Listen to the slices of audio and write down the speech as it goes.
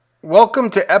Welcome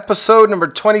to episode number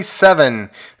 27.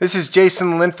 This is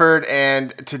Jason Linford,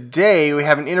 and today we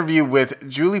have an interview with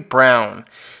Julie Brown.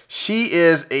 She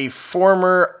is a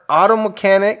former auto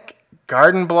mechanic,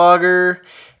 garden blogger,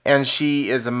 and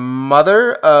she is a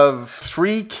mother of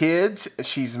 3 kids.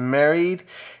 She's married,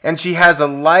 and she has a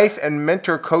life and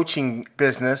mentor coaching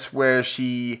business where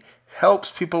she helps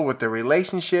people with their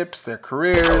relationships, their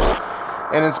careers,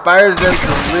 and inspires them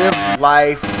to live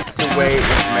life the way it's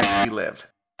meant to be lived.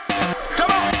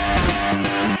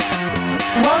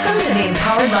 Welcome to the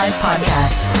Empowered Life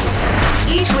Podcast.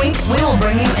 Each week, we will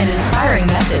bring you an inspiring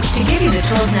message to give you the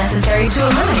tools necessary to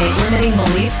eliminate limiting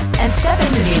beliefs and step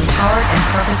into the empowered and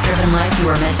purpose-driven life you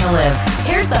are meant to live.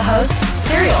 Here's the host,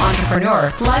 serial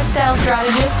entrepreneur, lifestyle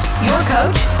strategist, your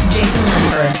coach, Jason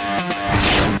Linford.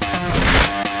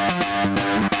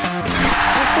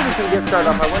 Just so we can get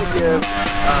started off, I want to give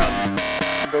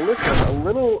the listeners a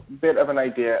little bit of an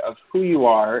idea of who you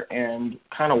are and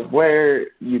kind of where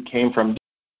you came from.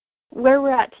 Where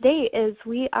we're at today is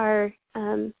we are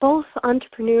both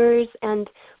entrepreneurs, and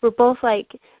we're both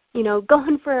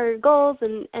going for our goals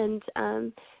and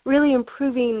really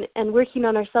improving and working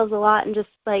on ourselves a lot, and just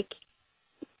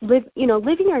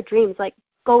living our dreams, like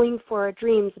going for our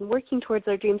dreams and working towards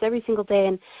our dreams every single day.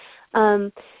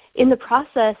 And in the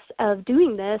process of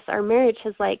doing this, our marriage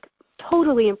has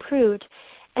totally improved.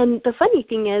 And the funny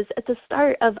thing is, at the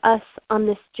start of us on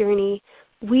this journey,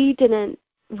 we didn't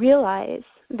realize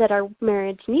that our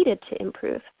marriage needed to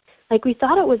improve. We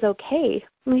thought it was okay.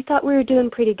 We thought we were doing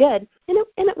pretty good, and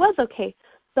it was okay.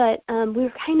 But we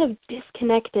were kind of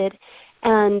disconnected,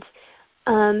 and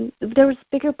there was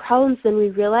bigger problems than we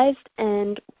realized.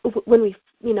 And when we,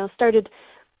 started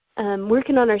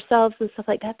working on ourselves and stuff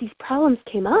like that, these problems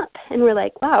came up, and we're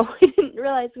like, wow, we didn't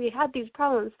realize we had these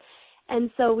problems.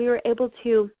 And so we were able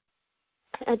to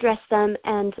address them,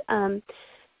 and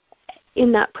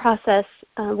in that process,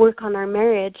 work on our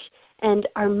marriage. And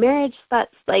our marriage,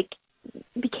 that's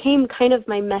became kind of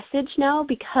my message now,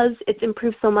 because it's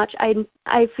improved so much.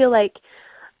 I feel like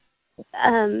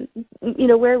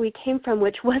where we came from,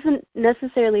 which wasn't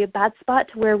necessarily a bad spot,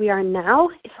 to where we are now,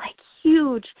 is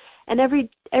huge. And every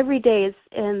day is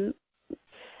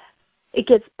it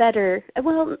gets better.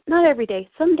 Well, not every day.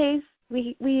 Some days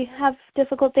we have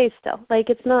difficult days still.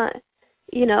 It's not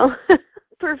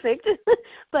perfect,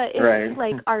 but it's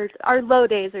right. Our low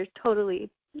days are totally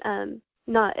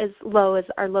not as low as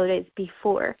our low days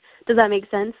before. Does that make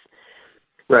sense?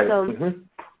 Right.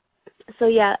 So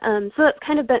yeah, so it's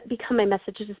kind of become my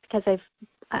message, just because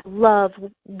I love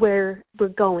where we're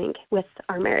going with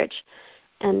our marriage.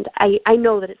 And I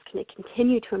know that it's going to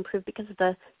continue to improve because of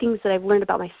the things that I've learned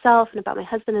about myself and about my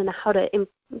husband, and how to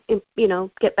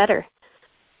get better.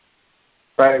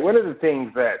 Right. One of the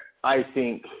things that I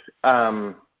think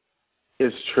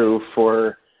is true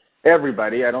for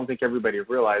everybody, I don't think everybody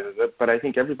realizes it, but I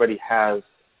think everybody has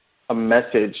a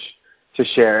message to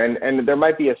share. And there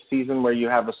might be a season where you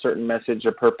have a certain message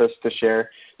or purpose to share.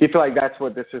 Do you feel like that's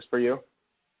what this is for you?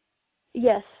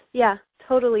 Yes. Yeah,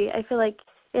 totally. I feel like,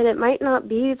 and it might not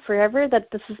be forever that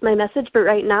this is my message, but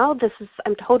right now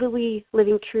I'm totally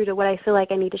living true to what I feel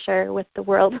like I need to share with the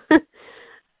world.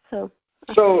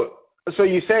 So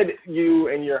you said you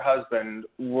and your husband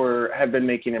have been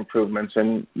making improvements,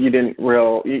 and you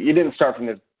didn't start from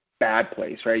this bad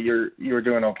place, right? You were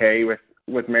doing okay with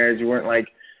marriage. You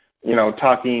weren't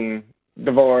talking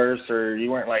divorce, or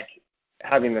you weren't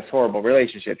having this horrible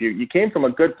relationship. You came from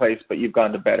a good place, but you've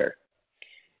gone to better.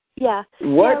 Yeah.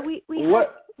 What?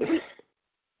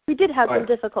 We did have some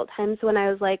difficult times when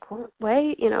I was like, well,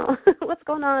 wait, what's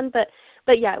going on? But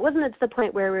yeah, it wasn't at the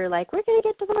point where we were like, we're going to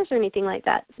get divorced or anything like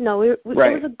that. No, it was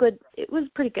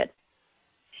pretty good.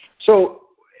 So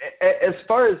as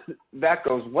far as that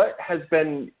goes, what has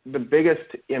been the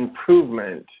biggest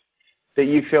improvement that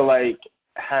you feel like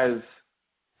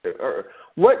or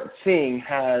what thing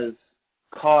has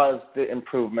caused the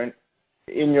improvement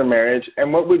in your marriage?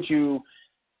 And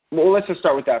let's just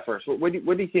start with that first. What do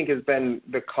you think has been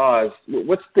the cause?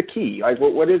 What's the key?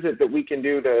 What is it that we can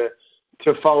do to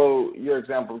follow your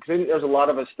example? Because there's a lot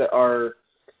of us that are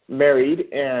married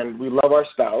and we love our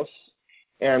spouse,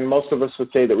 and most of us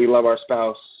would say that we love our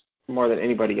spouse more than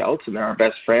anybody else, and they're our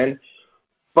best friend.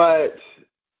 But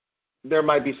there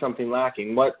might be something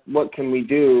lacking. What can we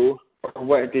do, or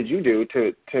what did you do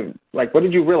to what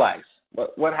did you realize?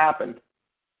 What happened?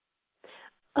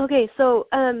 Okay, so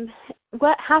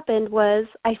what happened was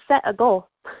I set a goal.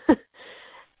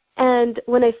 And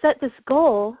when I set this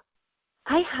goal,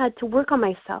 I had to work on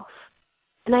myself.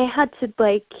 And I had to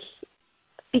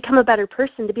become a better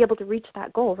person to be able to reach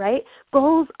that goal, right?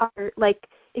 Goals are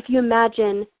if you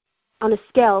imagine on a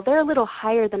scale, they're a little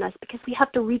higher than us because we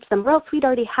have to reach them, or else we'd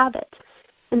already have it.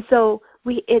 And so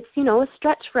it's, a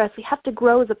stretch for us. We have to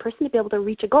grow as a person to be able to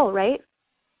reach a goal, right?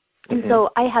 And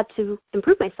so I had to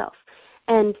improve myself.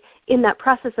 And in that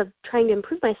process of trying to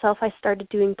improve myself, I started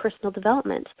doing personal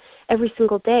development every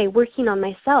single day, working on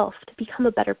myself to become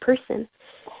a better person.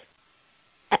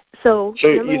 So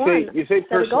you say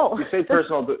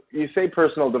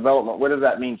personal development. What does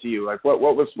that mean to you? Like what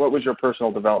was your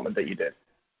personal development that you did?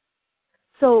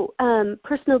 So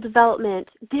personal development,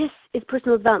 this is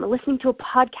personal development, listening to a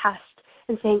podcast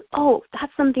and saying, oh,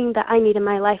 that's something that I need in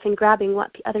my life, and grabbing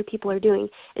what other people are doing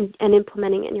and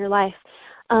implementing it in your life.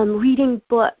 Reading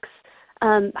books.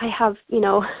 I have,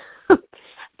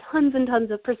 tons and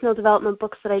tons of personal development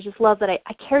books that I just love, that I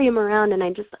carry them around, and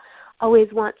I just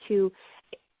always want to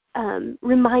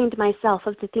remind myself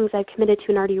of the things I've committed to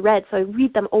and already read. So I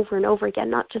read them over and over again,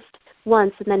 not just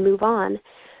once and then move on.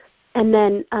 And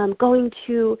then going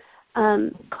to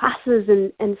classes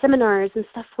and seminars and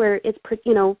stuff where it's,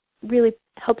 really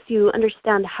helps you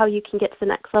understand how you can get to the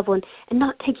next level, and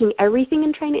not taking everything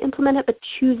and trying to implement it, but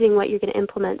choosing what you're going to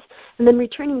implement. And then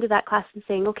returning to that class and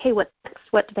saying, okay, what next?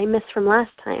 What did I miss from last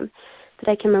time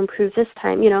that I can improve this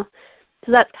time?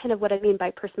 So that's kind of what I mean by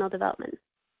personal development.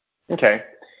 Okay.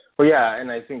 Well, yeah,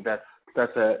 and I think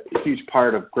that's a huge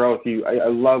part of growth. I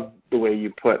love the way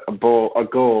you put a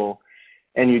goal,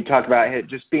 and you talk about it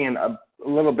just being a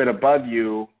little bit above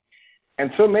you.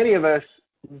 And so many of us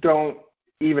don't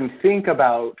even think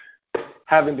about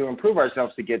having to improve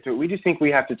ourselves to get to it. We just think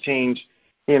we have to change,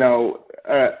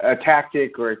 a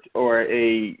tactic or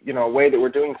a way that we're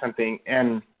doing something,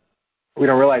 and we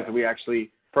don't realize that we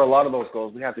actually, for a lot of those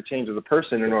goals, we have to change as a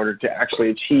person in order to actually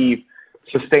achieve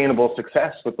sustainable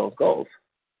success with those goals.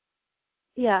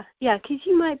 Yeah, because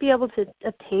you might be able to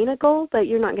attain a goal, but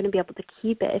you're not going to be able to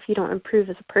keep it if you don't improve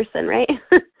as a person, right?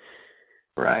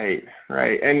 Right.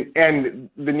 And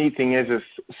the neat thing is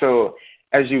so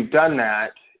as you've done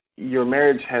that, your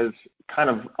marriage has kind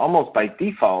of almost by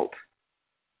default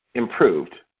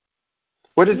improved.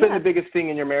 What has been the biggest thing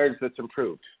in your marriage that's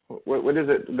improved? What is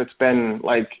it that's been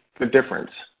like the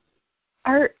difference?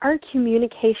 Our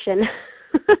communication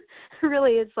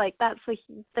really is like, that's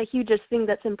the hugest thing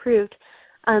that's improved.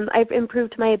 I've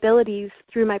improved my abilities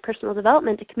through my personal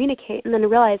development to communicate, and then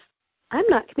realize I'm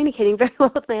not communicating very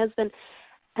well with my husband.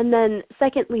 And then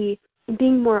secondly,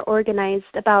 being more organized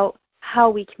about how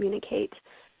we communicate.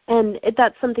 And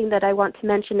that's something that I want to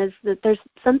mention, is that there's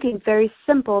something very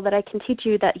simple that I can teach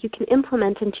you that you can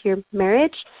implement into your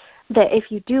marriage, that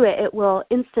if you do it, it will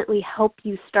instantly help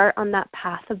you start on that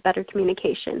path of better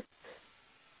communication.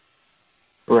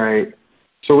 Right.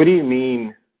 So what do you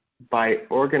mean by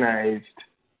organized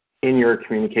in your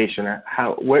communication?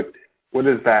 What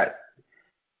does that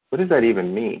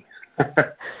even mean?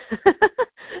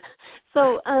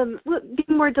 So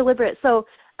being more deliberate. So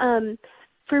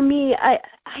for me,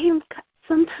 I'm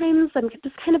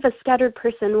just kind of a scattered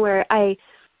person, where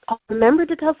I'll remember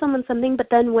to tell someone something, but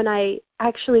then when I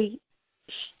actually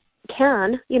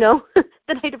can, then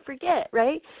I forget,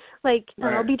 right? Like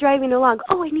I'll be driving along,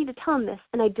 I need to tell him this,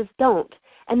 and I just don't.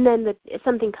 And then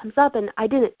something comes up, and I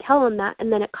didn't tell him that,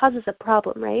 and then it causes a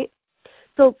problem, right?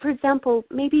 So, for example,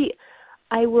 maybe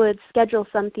I would schedule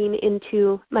something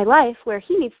into my life where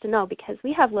he needs to know, because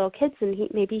we have little kids, and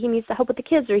maybe he needs to help with the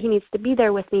kids, or he needs to be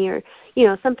there with me, or,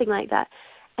 something like that.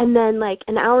 And then like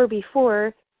an hour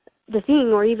before the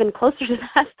thing, or even closer to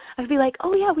that, I'd be like,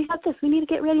 oh yeah, we got this, we need to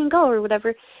get ready and go, or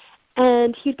whatever.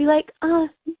 And he'd be like, no,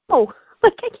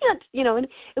 like I can't, and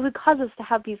it would cause us to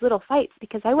have these little fights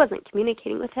because I wasn't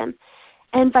communicating with him.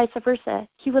 And vice versa.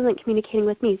 He wasn't communicating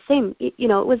with me. Same, it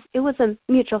was a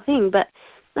mutual thing, but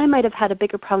I might have had a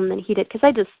bigger problem than he did, because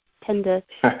I just tend to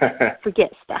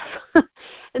forget stuff.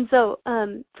 And so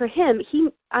for him,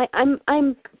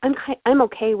 I'm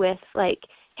okay with like,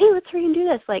 hey, let's hurry and do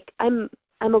this. Like I'm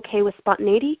okay with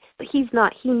spontaneity, but he's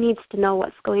not. He needs to know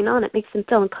what's going on. It makes him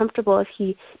feel uncomfortable if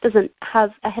he doesn't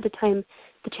have ahead of time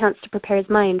the chance to prepare his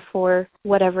mind for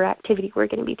whatever activity we're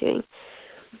going to be doing.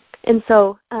 And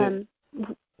so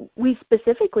we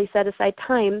specifically set aside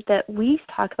time that we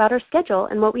talk about our schedule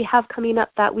and what we have coming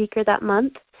up that week or that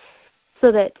month,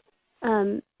 so that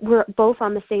we're both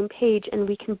on the same page and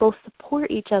we can both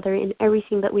support each other in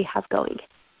everything that we have going.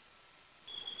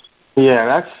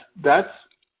 Yeah, that's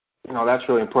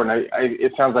really important.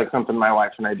 It sounds like something my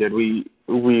wife and I did. We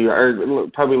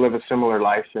probably live a similar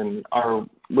life, and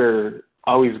we're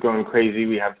always going crazy.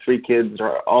 We have 3 kids,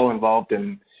 are all involved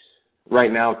in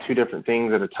right now 2 different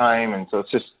things at a time, and so it's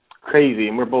just crazy,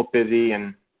 and we're both busy.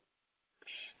 And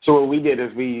So what we did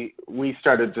is we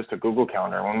started just a Google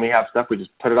Calendar. When we have stuff, we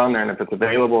just put it on there, and if it's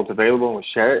available, and we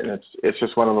share it. And it's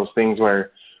just one of those things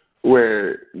where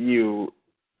you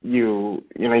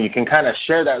can kind of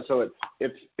share that, so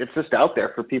it's just out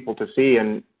there for people to see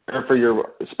or for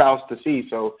your spouse to see.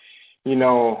 So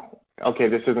okay,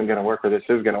 this isn't going to work, or this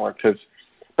is going to work.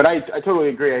 But I totally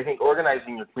agree. I think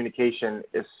organizing your communication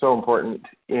is so important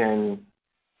in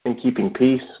keeping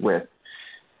peace with.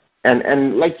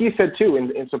 And like you said, too,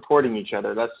 in supporting each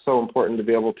other. That's so important to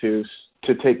be able to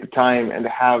take the time and to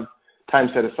have time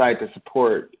set aside to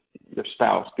support your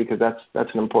spouse, because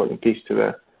that's an important piece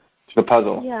to the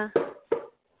puzzle. Yeah.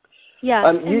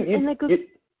 Yeah.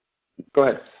 Go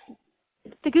ahead.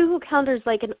 The Google Calendar is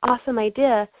like an awesome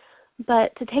idea,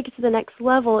 but to take it to the next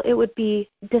level, it would be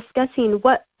discussing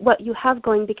what you have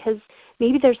going, because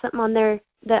maybe there's something on there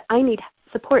that I need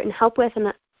support and help with,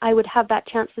 and I would have that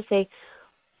chance to say,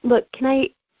 look, can I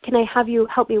have you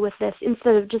help me with this,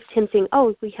 instead of just him saying,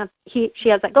 oh, she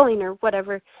has that going or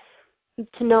whatever.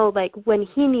 To know, like, when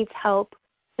he needs help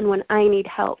and when I need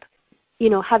help,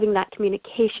 having that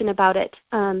communication about it.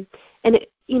 And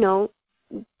it,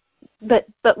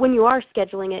 but when you are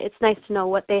scheduling it, it's nice to know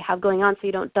what they have going on, so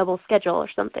you don't double schedule or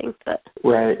something. But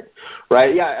right,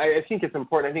 yeah, I think it's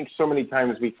important. I think so many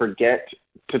times we forget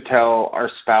to tell our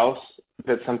spouse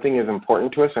that something is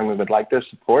important to us and we would like their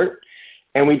support,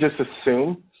 and we just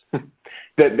assume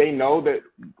that they know that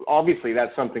obviously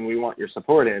that's something we want your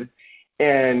support in,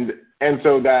 and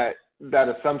so that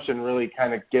assumption really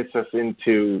kind of gets us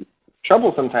into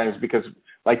trouble sometimes, because,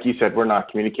 like you said, we're not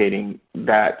communicating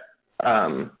that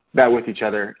with each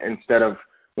other. Instead of,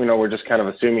 we're just kind of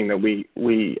assuming that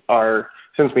we are,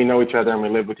 since we know each other and we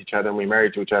live with each other and we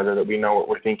married to each other, that we know what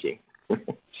we're thinking.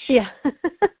 Yeah.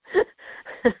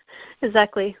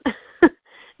 Exactly.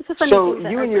 It's a funny thing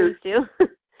that our brains do.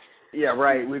 Yeah,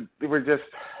 right.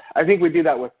 I think we do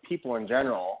that with people in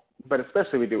general, but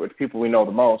especially we do it with people we know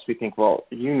the most. We think, well,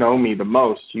 you know me the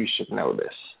most, you should know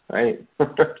this, right?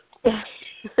 Yeah.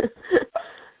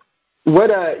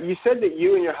 What you said that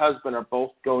you and your husband are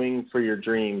both going for your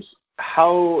dreams.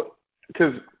 How?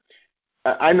 Because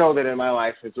I know that in my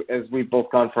life, as we've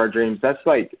both gone for our dreams, that's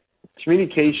like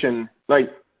communication.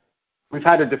 Like, we've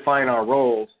had to define our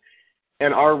roles,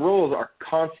 and our roles are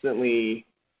constantly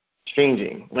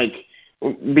changing. Like,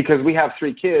 because we have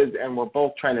 3 kids and we're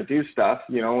both trying to do stuff,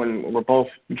 and we're both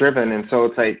driven, and so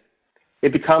it's like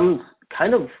it becomes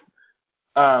kind of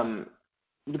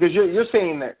because you're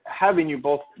saying that having you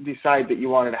both decide that you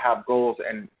wanted to have goals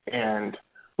and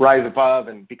rise above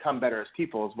and become better as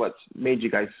people is what's made you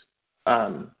guys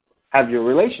have your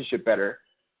relationship better.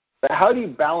 But how do you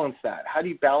balance that? How do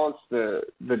you balance the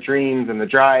dreams and the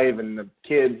drive and the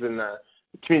kids and the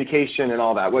communication and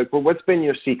all that? What's been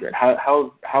your secret?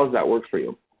 How's that worked for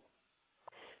you?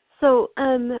 So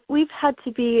we've had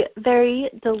to be very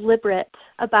deliberate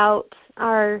about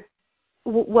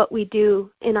what we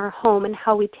do in our home and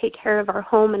how we take care of our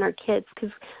home and our kids, because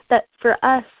that, for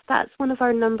us, that's one of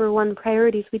our number one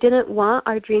priorities. We didn't want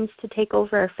our dreams to take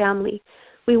over our family.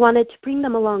 We wanted to bring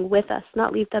them along with us,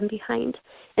 not leave them behind,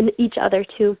 and each other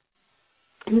too.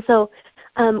 And so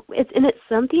it's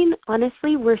something,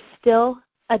 honestly, we're still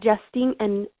adjusting,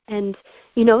 and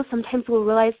sometimes we'll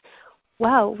realize,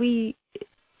 wow,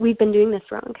 we've been doing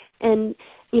this wrong. And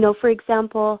for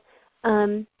example,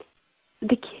 the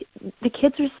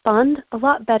kids respond a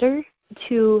lot better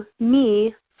to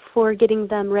me for getting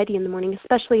them ready in the morning,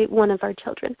 especially one of our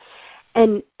children.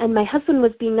 And my husband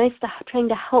was being nice, trying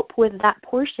to help with that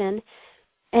portion,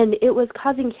 and it was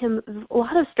causing him a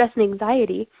lot of stress and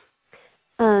anxiety.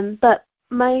 But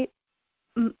my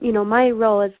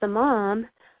role as the mom,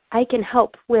 I can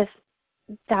help with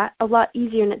that a lot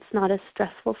easier, and it's not as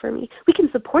stressful for me. We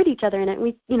can support each other in it.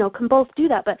 We can both do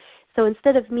that. But so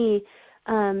instead of me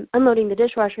unloading the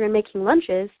dishwasher and making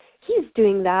lunches, he's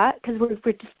doing that, because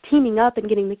we're just teaming up and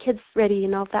getting the kids ready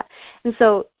and all that. And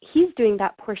so he's doing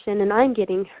that portion, and I'm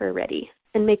getting her ready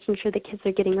and making sure the kids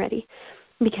are getting ready,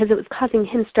 because it was causing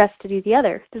him stress to do the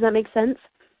other. Does that make sense?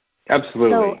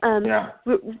 Absolutely. So yeah.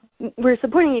 We're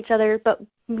supporting each other, but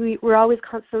we're always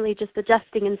constantly just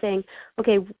adjusting and saying,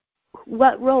 okay,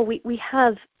 what role we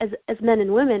have as men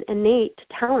and women, innate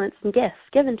talents and gifts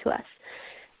given to us.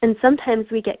 And sometimes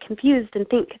we get confused and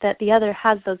think that the other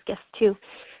has those gifts too,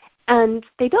 and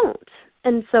they don't.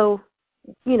 And so,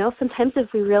 sometimes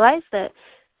if we realize that,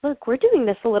 look, we're doing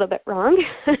this a little bit wrong,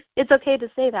 it's okay to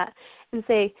say that and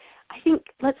say, I think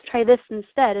let's try this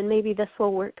instead, and maybe this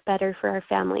will work better for our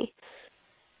family.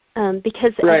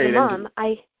 Because as a mom,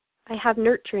 I have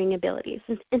nurturing abilities,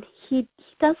 and he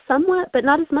does somewhat, but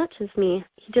not as much as me.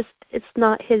 It's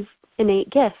not his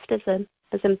innate gift as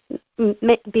as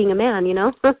being a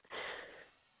man,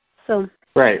 So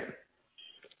right.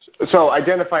 So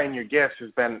identifying your gifts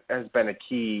has been a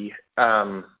key.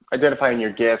 Identifying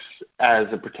your gifts as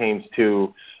it pertains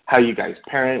to how you guys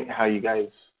parent, how you guys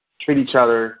treat each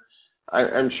other.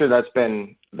 I'm sure that's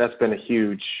been a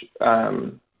huge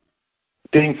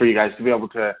thing for you guys to be able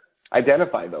to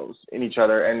identify those in each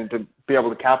other and to be able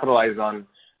to capitalize on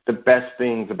the best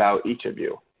things about each of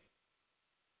you.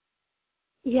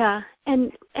 Yeah,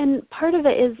 and part of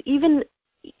it is even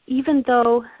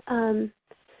though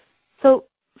so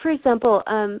for example,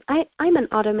 I'm an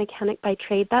auto mechanic by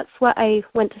trade. That's what I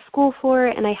went to school for,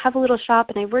 and I have a little shop,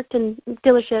 and I worked in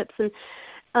dealerships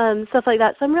and stuff like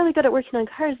that. So I'm really good at working on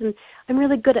cars, and I'm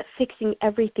really good at fixing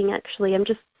everything, actually. I'm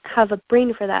just have a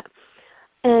brain for that.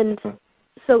 And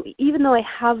so even though I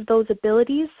have those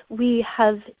abilities, we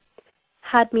have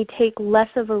had me take less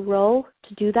of a role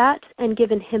to do that and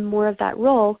given him more of that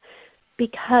role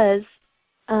because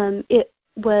it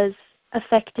was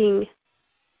affecting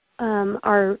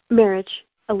our marriage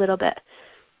a little bit.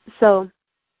 So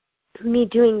me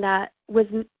doing that was,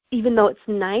 even though it's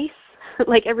nice,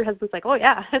 like every husband's like, oh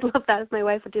yeah, I'd love that if my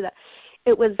wife would do that.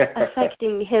 It was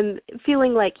affecting him,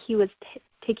 feeling like he was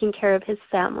taking care of his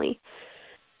family.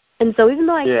 And so even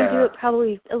though I can do it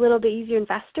probably a little bit easier and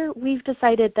faster, we've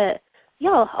decided that,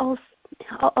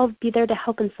 I'll be there to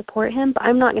help and support him, but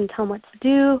I'm not going to tell him what to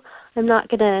do. I'm not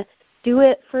going to do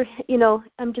it for,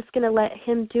 I'm just going to let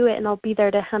him do it, and I'll be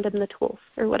there to hand him the tools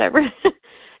or whatever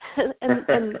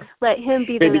and let him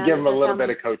be the Maybe man give him a little family.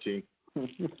 bit of coaching.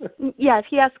 Yeah, if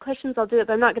he asks questions, I'll do it,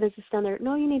 but I'm not going to just stand there,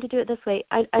 no, you need to do it this way.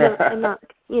 I'm not,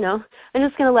 I'm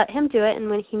just going to let him do it, and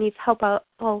when he needs help out,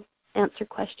 I'll answer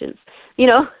questions,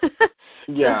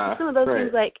 Yeah, some of those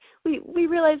things, like we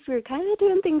realized we were kind of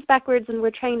doing things backwards, and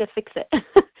we're trying to fix it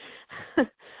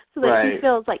so that he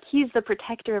feels like he's the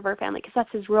protector of our family, because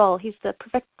that's his role. He's the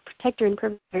protector and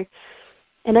provider,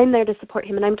 and I'm there to support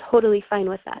him, and I'm totally fine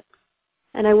with that,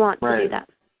 and I want to do that.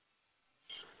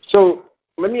 So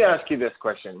let me ask you this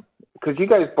question, because you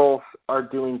guys both are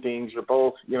doing things. You're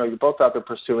both out there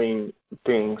pursuing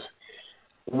things.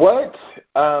 What,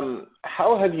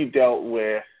 how have you dealt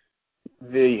with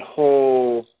the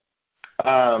whole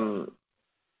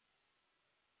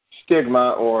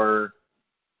stigma or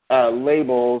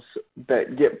labels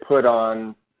that get put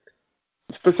on,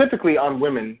 specifically on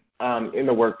women in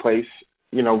the workplace,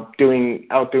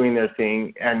 outdoing their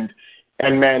thing, and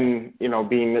men,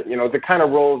 being, the kind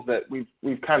of roles that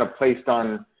we've kind of placed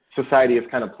on, society has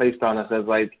kind of placed on us as,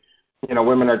 like,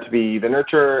 women are to be the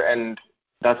nurturer, and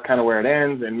that's kind of where it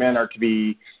ends, and men are to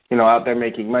be, out there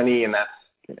making money, and that's,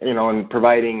 and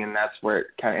providing, and that's where it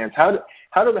kind of ends.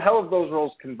 How have those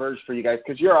roles converged for you guys?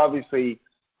 Because you're obviously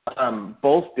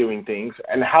both doing things,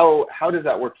 and how does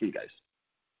that work for you guys?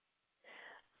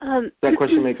 That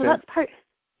question makes sense?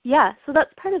 So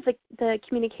that's part of the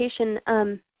communication.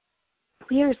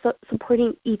 We are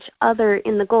supporting each other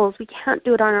in the goals. We can't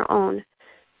do it on our own.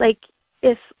 Like,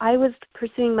 if I was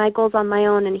pursuing my goals on my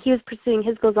own and he was pursuing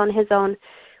his goals on his own,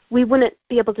 we wouldn't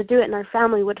be able to do it, and our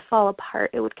family would fall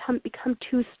apart. It would become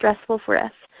too stressful for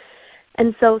us.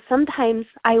 And so sometimes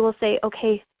I will say,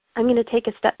 okay, I'm going to take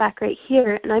a step back right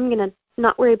here, and I'm going to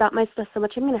not worry about my stuff so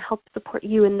much. I'm going to help support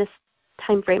you in this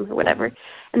time frame or whatever.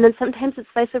 And then sometimes it's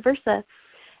vice versa.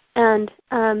 And,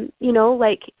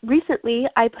 like recently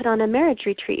I put on a marriage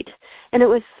retreat, and it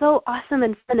was so awesome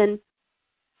and fun,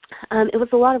 and it was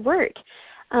a lot of work.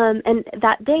 And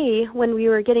that day when we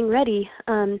were getting ready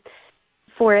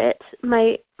for it,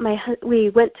 we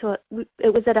went to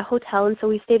it was at a hotel, and so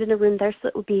we stayed in a room there so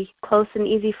it would be close and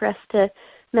easy for us to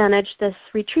manage this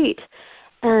retreat.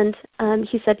 And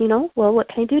he said, well, what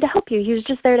can I do to help you? He was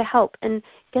just there to help. And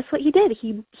guess what he did?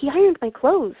 He ironed my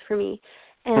clothes for me.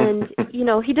 And,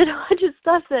 he did a bunch of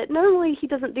stuff that normally he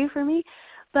doesn't do for me.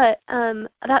 But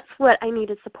that's what I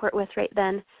needed support with right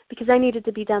then, because I needed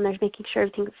to be down there making sure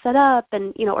everything was set up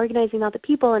and, organizing all the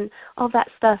people and all that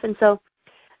stuff. And so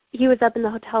he was up in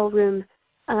the hotel room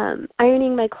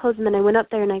ironing my clothes, and then I went up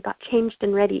there and I got changed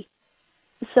and ready.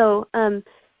 So,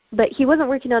 but he wasn't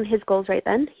working on his goals right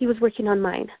then. He was working on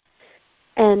mine.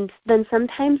 And then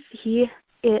sometimes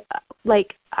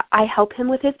I help him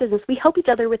with his business. We help each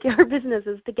other with our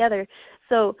businesses together.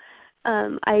 So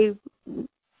I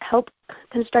help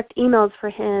construct emails for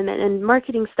him and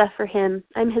marketing stuff for him.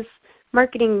 I'm his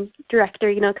marketing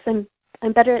director, because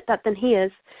I'm better at that than he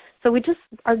is. So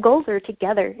our goals are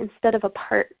together instead of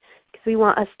apart, because we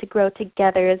want us to grow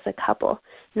together as a couple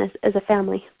and as a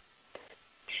family.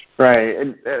 Right,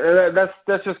 and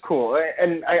that's just cool.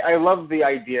 And I love the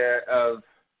idea of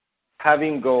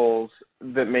having goals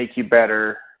that make you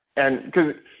better. And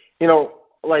because,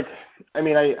 like, I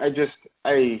mean, I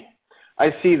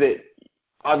see that.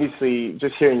 Obviously,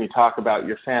 just hearing you talk about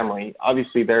your family,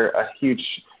 obviously they're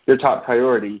your top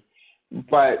priority,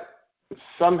 but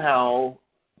somehow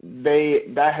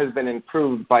that has been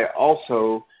improved by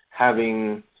also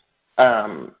having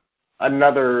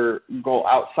another goal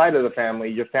outside of the family.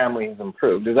 Your family has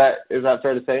improved. Is that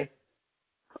fair to say?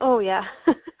 Oh, yeah.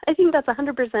 I think that's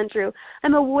 100% true.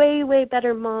 I'm a way, way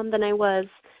better mom than I was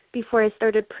before I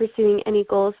started pursuing any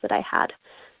goals that I had,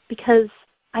 because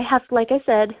I have, like I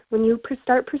said, when you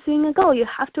start pursuing a goal, you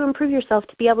have to improve yourself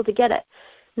to be able to get it.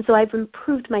 And so I've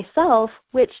improved myself,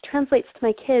 which translates to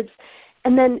my kids,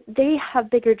 and then they have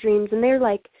bigger dreams, and they're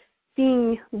like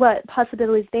seeing what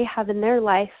possibilities they have in their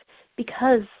life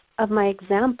because of my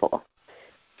example.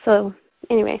 So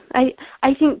anyway, I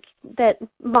think that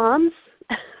moms,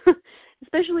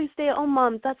 especially stay-at-home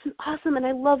moms, that's awesome, and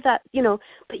I love that,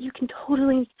 but you can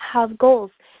totally have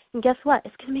goals. And guess what?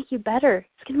 It's going to make you better.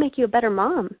 It's going to make you a better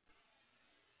mom.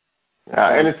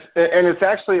 And it's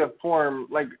actually a form,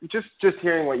 like just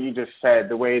hearing what you just said,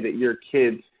 the way that your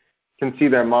kids can see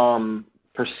their mom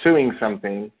pursuing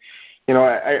something.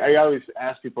 I always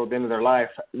ask people at the end of their life,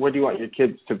 what do you want your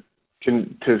kids to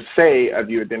say of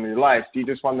you at the end of your life? Do you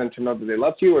just want them to know that they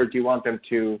love you, or do you want them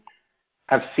to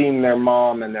have seen their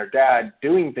mom and their dad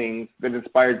doing things that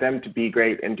inspired them to be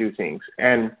great and do things?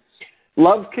 And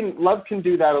love can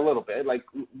do that a little bit. Like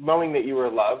knowing that you were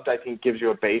loved, I think, gives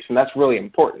you a base, and that's really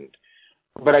important.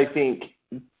 But I think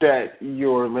that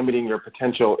you're limiting your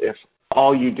potential if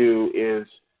all you do is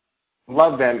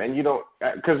love them, and you don't.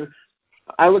 Because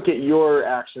I look at your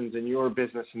actions and your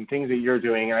business and things that you're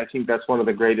doing, and I think that's one of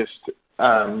the greatest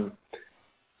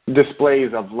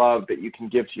displays of love that you can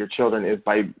give to your children is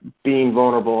by being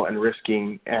vulnerable and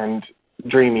risking and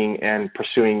dreaming and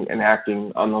pursuing and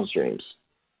acting on those dreams.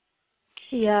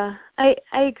 Yeah, I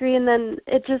agree. And then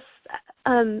it just,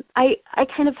 I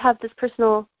kind of have this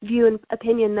personal view and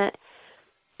opinion that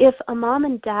if a mom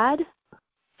and dad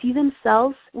see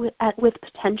themselves with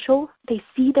potential, they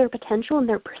see their potential and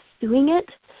they're pursuing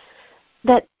it,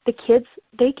 that the kids,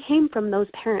 they came from those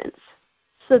parents.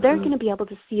 So they're going to be able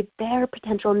to see their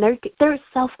potential, and their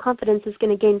self-confidence is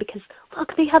going to gain because,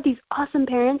 look, they have these awesome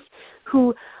parents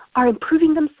who are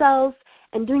improving themselves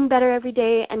and doing better every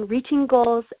day and reaching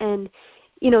goals and,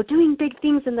 doing big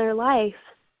things in their life.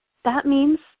 That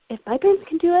means if my parents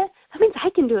can do it, that means I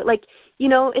can do it. Like,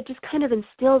 it just kind of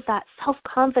instills that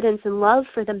self-confidence and love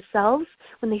for themselves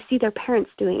when they see their parents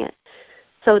doing it.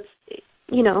 So it's,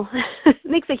 it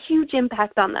makes a huge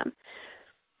impact on them.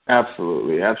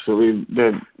 Absolutely.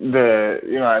 The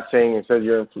that saying, it says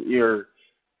you're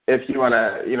if you want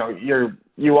to,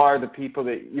 you are the people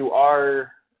that you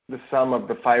are the sum of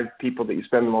the 5 people that you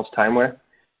spend the most time with.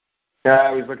 And I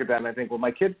always look at that and I think, well, my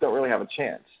kids don't really have a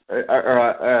chance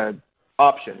or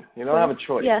option. You don't have a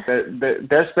choice. Yeah.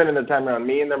 They're spending their time around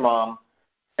me and their mom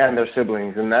and their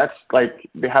siblings, and that's like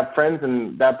they have friends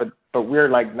and that, but we're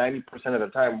like 90% of the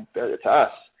time it's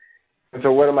us. And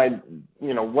so what am I,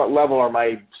 what level am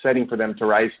I setting for them to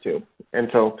rise to? And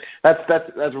so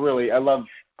that's really, I love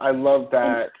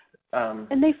that.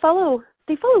 And they follow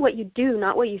what you do,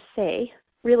 not what you say,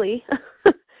 really.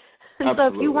 And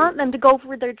so if you want them to go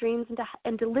for their dreams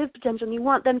and to live potential, and you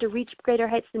want them to reach greater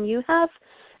heights than you have,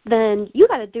 then you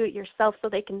got to do it yourself so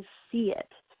they can see it.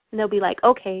 And they'll be like,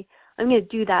 okay, I'm going to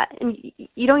do that. And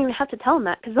you don't even have to tell them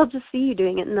that because they'll just see you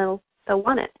doing it and they'll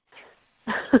want it.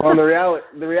 Well,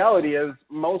 the reality is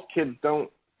most kids don't,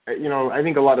 I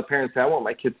think a lot of parents say, I want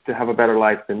my kids to have a better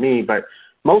life than me, but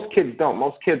most kids don't.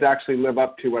 Most kids actually live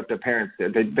up to what their parents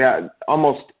did. They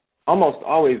almost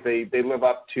always they live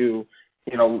up to,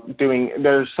 doing,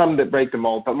 there's some that break the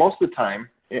mold, but most of the time,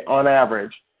 on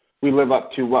average, we live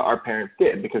up to what our parents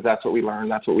did because that's what we learn,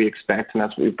 that's what we expect, and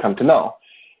that's what we've come to know.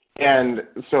 And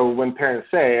so when parents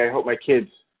say, I hope my kids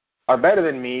are better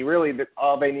than me, really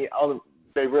all they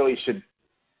really should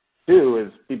do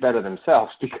is be better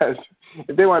themselves, because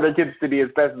if they want their kids to be as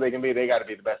best as they can be, they got to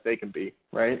be the best they can be,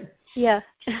 right? Yeah.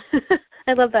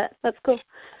 I love that. That's cool.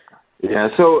 Yeah,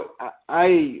 so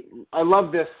I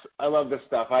love this. I love this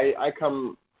stuff. I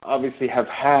obviously have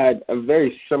had a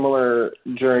very similar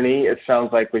journey, it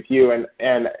sounds like, with you,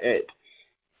 and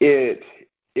it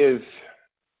is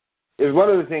one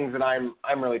of the things that I'm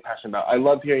really passionate about. I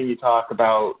love hearing you talk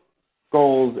about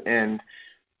goals and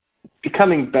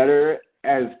becoming better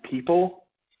as people,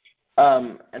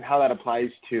 and how that applies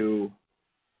to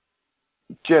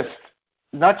just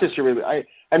not just your.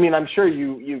 I mean, I'm sure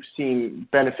you've seen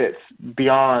benefits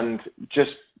beyond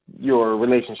just your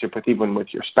relationship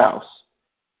with your spouse.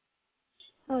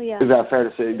 Oh yeah. Is that fair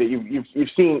to say that you've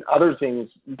seen other things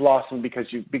blossom because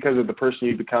of the person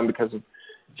you become, because of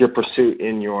your pursuit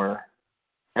in your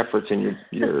efforts in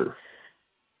your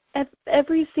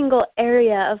Every single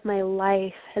area of my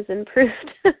life has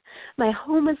improved. My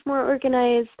home is more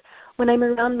organized. When I'm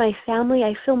around my family,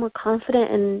 I feel more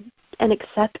confident and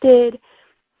accepted.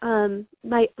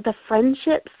 The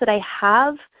friendships that I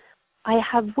have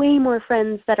way more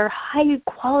friends that are high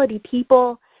quality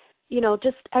people.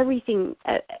 Just everything.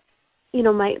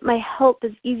 My health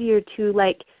is easier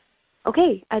to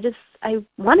okay, I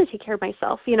want to take care of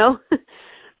myself.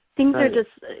 Things right. are just,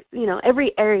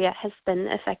 every area has been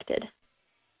affected.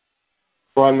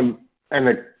 Well, and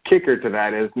the kicker to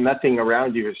that is nothing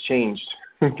around you has changed.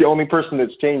 The only person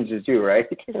that's changed is you, right?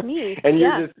 It's me. And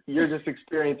yeah. you're just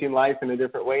experiencing life in a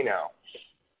different way now.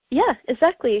 Yeah,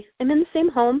 exactly. I'm in the same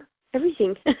home,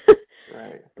 everything.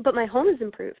 Right. But my home has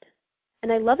improved,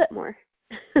 and I love it more.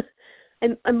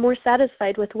 I'm more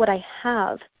satisfied with what I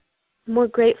have. I'm more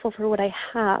grateful for what I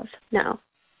have now,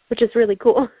 which is really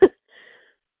cool.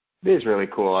 It is really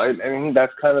cool. I think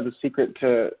that's kind of the secret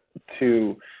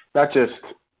to not just,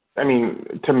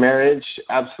 to marriage,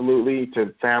 absolutely,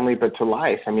 to family, but to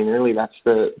life. Really, that's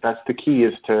the key,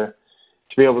 is to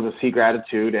be able to see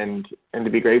gratitude and to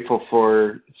be grateful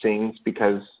for things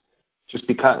just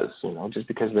because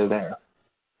they're there.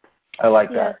 I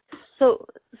like that. So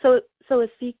the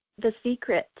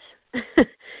secret,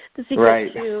 the secret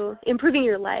right. to improving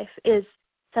your life is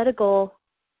set a goal,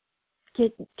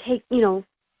 take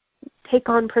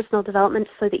on personal development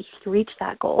so that you can reach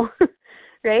that goal,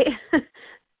 right?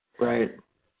 Right.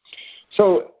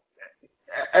 So,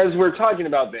 as we're talking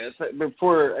about this,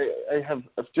 before I have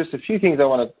just a few things I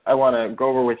want to go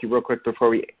over with you real quick before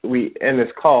we end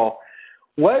this call.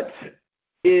 What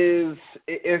is,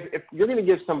 if you're going to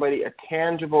give somebody a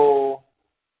tangible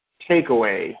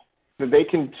takeaway that they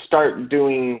can start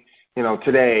doing,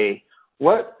 today,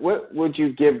 what would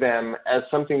you give them as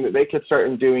something that they could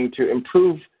start doing to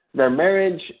improve their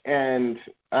marriage and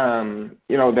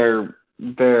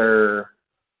their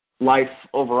life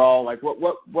overall? Like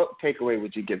what takeaway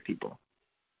would you give people?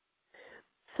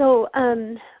 So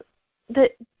the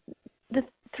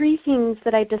three things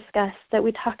that I discussed, that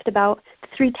we talked about, the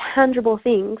three tangible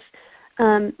things.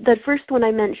 The first one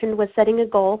I mentioned was setting a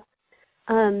goal.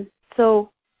 So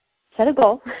set a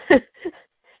goal.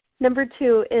 Number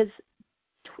 2 is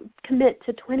commit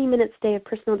to 20 minutes a day of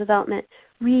personal development,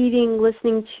 reading,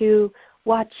 listening to,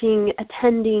 watching,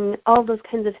 attending, all those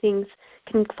kinds of things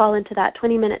can fall into that,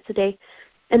 20 minutes a day.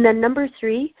 And then number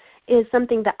 3 is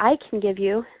something that I can give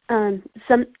you, an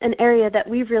area that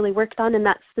we've really worked on, and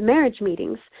that's the marriage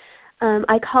meetings.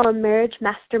 I call them marriage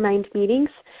mastermind meetings.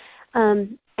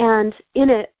 And in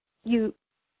it,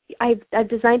 I've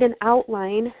designed an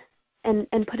outline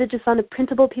and put it just on a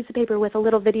printable piece of paper with a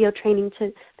little video training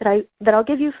that I'll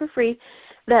give you for free,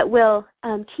 that will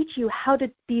teach you how to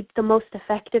be the most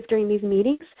effective during these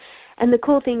meetings. And the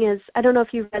cool thing is, I don't know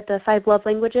if you've read the 5 love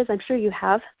languages. I'm sure you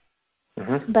have.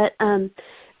 Mm-hmm. But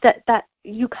that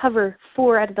you cover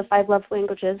 4 out of the 5 love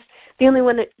languages. The only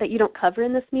one that you don't cover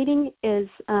in this meeting is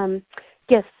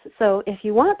gifts. So if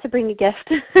you want to bring a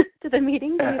gift to the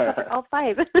meeting, then you cover all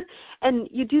 5. And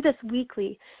you do this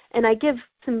weekly. And I give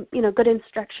some, good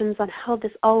instructions on how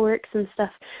this all works and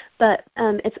stuff. But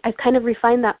I've kind of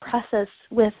refined that process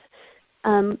with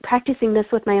practicing this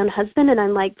with my own husband. And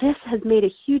I'm like, this has made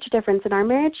a huge difference in our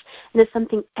marriage, and it's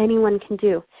something anyone can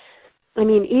do.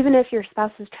 Even if your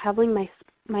spouse is traveling,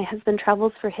 my husband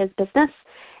travels for his business,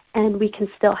 and we can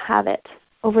still have it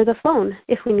over the phone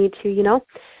if we need to,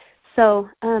 So,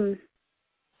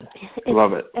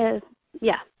 love it.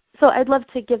 Yeah. So I'd love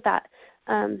to give that,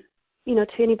 to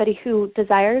anybody who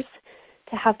desires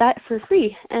to have that for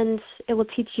free, and it will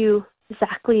teach you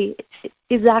exactly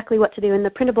what to do. And the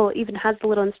printable even has the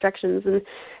little instructions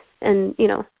and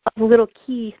the little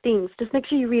key things. Just make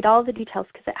sure you read all the details,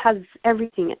 because it has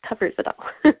everything. It covers it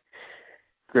all.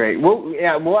 Great. Well,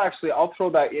 yeah, I'll throw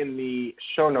that in the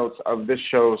show notes of this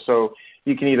show, so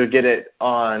you can either get it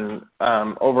on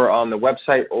over on the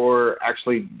website, or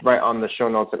actually right on the show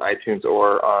notes in iTunes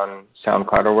or on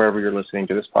SoundCloud or wherever you're listening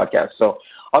to this podcast. So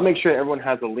I'll make sure everyone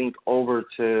has a link over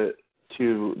to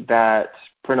that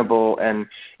printable. And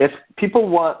if people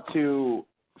want to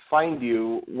find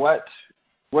you, what's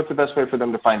the best way for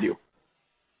them to find you?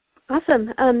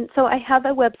 Awesome. So I have a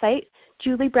website,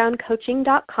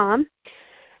 juliebrowncoaching.com.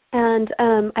 And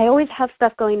I always have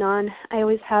stuff going on. I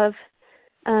always have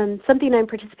something I'm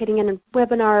participating in, a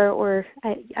webinar, or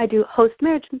I do host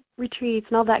marriage retreats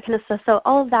and all that kind of stuff. So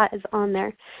all of that is on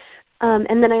there.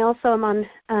 And then I also am on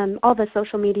all the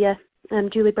social media,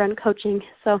 Julie Brown Coaching.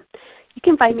 So You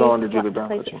can find It's me all under lots Julie of Brown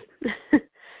places. Coaching.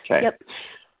 Okay. Yep.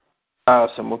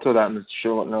 Awesome. We'll throw that in the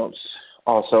show notes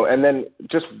also. And then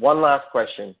just one last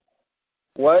question.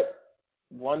 What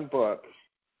one book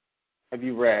have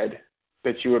you read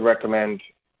that you would recommend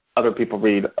other people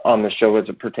read on the show as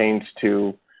it pertains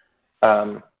to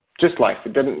just life?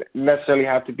 It doesn't necessarily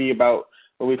have to be about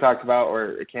what we talked about,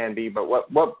 or it can be, but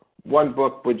what one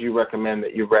book would you recommend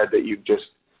that you read that you just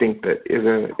think that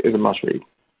is a must read?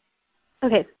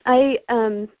 Okay, I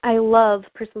love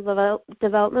personal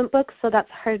development books, so that's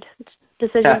a hard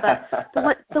decision.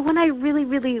 But the one I really,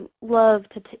 really love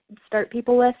to start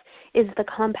people with is The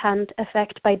Compound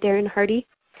Effect by Darren Hardy,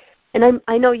 and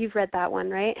I know you've read that one,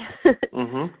 right?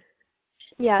 Mhm.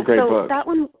 Yeah. Great So book.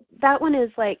 that one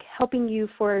is like helping you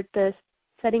for the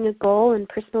setting a goal and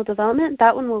personal development.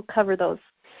 That one will cover those.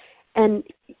 And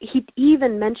he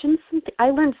even mentions something.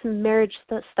 I learned some marriage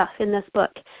stuff in this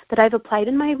book that I've applied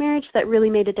in my marriage that really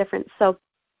made a difference. So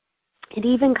it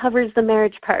even covers the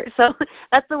marriage part. So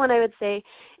that's the one I would say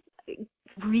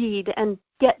read and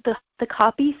get the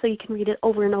copy so you can read it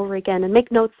over and over again and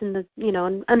make notes in the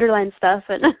and underline stuff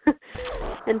and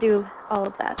and do all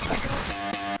of that stuff.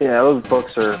 Yeah, those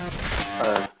books are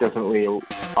definitely an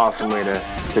awesome way to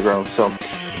grow. So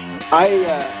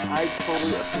I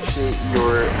totally appreciate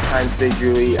your time today,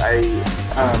 Julie. I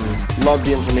love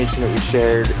the information that we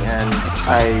shared, and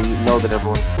I know that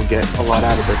everyone will get a lot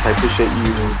out of this. I appreciate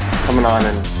you coming on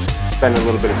and spending a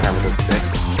little bit of time with us today.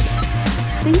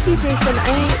 Thank you, Jason.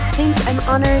 I'm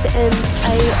honored, and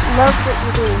I love what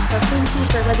you're doing. So thank you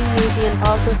for letting me be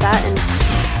involved with that, and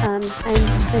I'm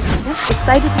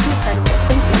excited to be a part of it.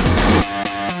 Thank you.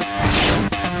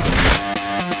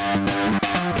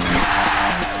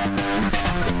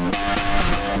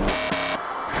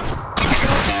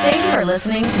 Thank you for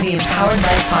listening to the Empowered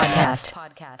Life Podcast.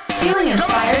 Feeling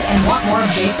inspired and want more of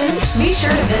Jason? Be sure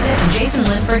to visit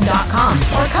jasonlinford.com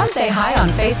or come say hi on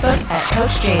Facebook at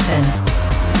Coach Jason.